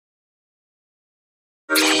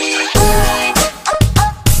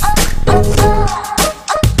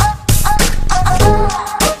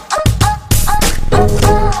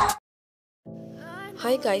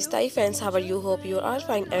guys, Thai fans, how are you? Hope you are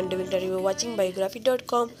fine and doing the review watching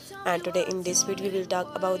Biography.com. And today in this video we will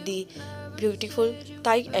talk about the beautiful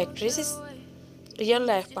Thai actress's real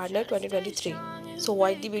life partner 2023. So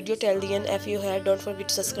watch the video till the end. If you have, don't forget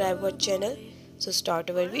to subscribe our channel. So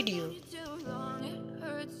start our video.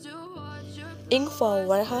 Engfa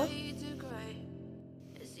Waraha.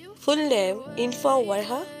 Full name Engfa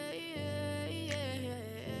Waraha.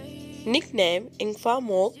 Nickname Engfa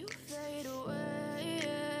Mok.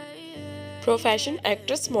 Profession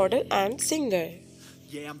actress, model and singer.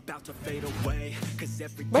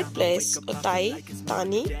 Birthplace Utai,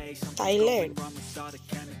 Thani, Thailand.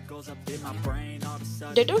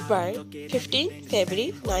 Date of birth 15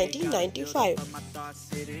 February 1995.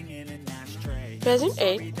 Present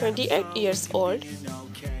age 28 years old.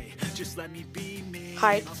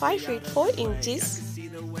 Height 5 feet 4 inches.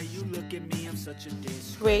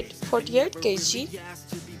 Weight 48 kg.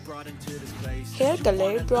 Hair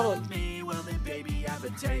color brown.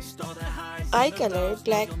 Eye color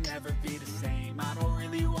black.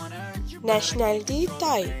 Nationality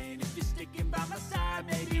Thai.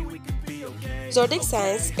 Zodiac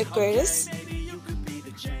signs Aquarius.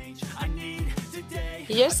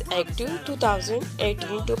 Years active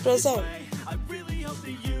 2018 to present.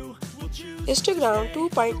 Instagram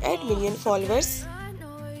 2.8 million followers.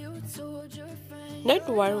 Net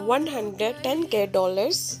worth $110K.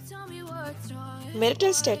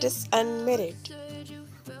 Marital status unmarried.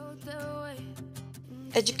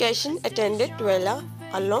 Education attended Twela,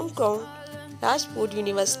 Alongkrong, Rajput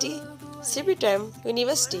University, Sibitam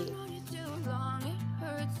University.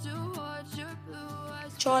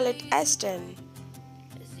 Charlotte Aston.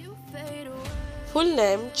 Full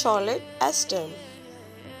name Charlotte Aston.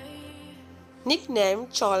 Nickname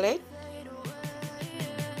Charlotte.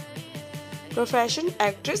 Profession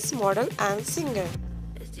actress, model and singer.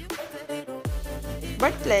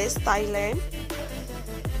 Birthplace Thailand.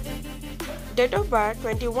 Date of birth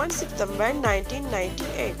 21 September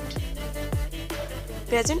 1998.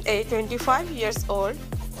 Present age 25 years old.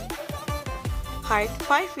 Height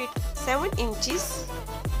 5 feet 7 inches.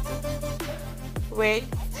 Weight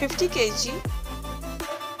 50 kg.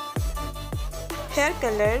 Hair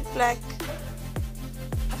color black.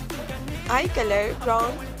 Eye color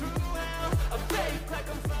brown.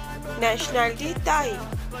 Nationality Thai.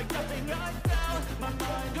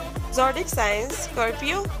 Zodiac signs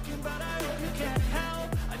Scorpio.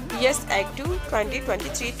 Years active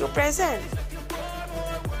 2023 to present.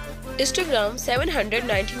 Instagram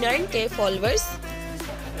 799K followers.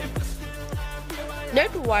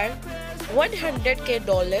 Net worth $100K.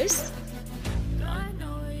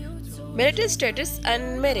 Marital status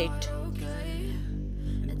unmarried.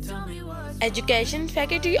 Education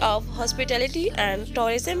Faculty of Hospitality and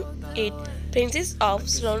Tourism at Princess of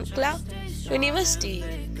Sri University.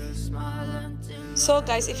 So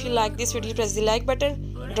guys, if you like this video, press the like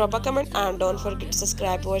button, drop a comment and don't forget to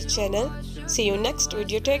subscribe our channel. See you next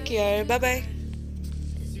video. Take care. Bye bye.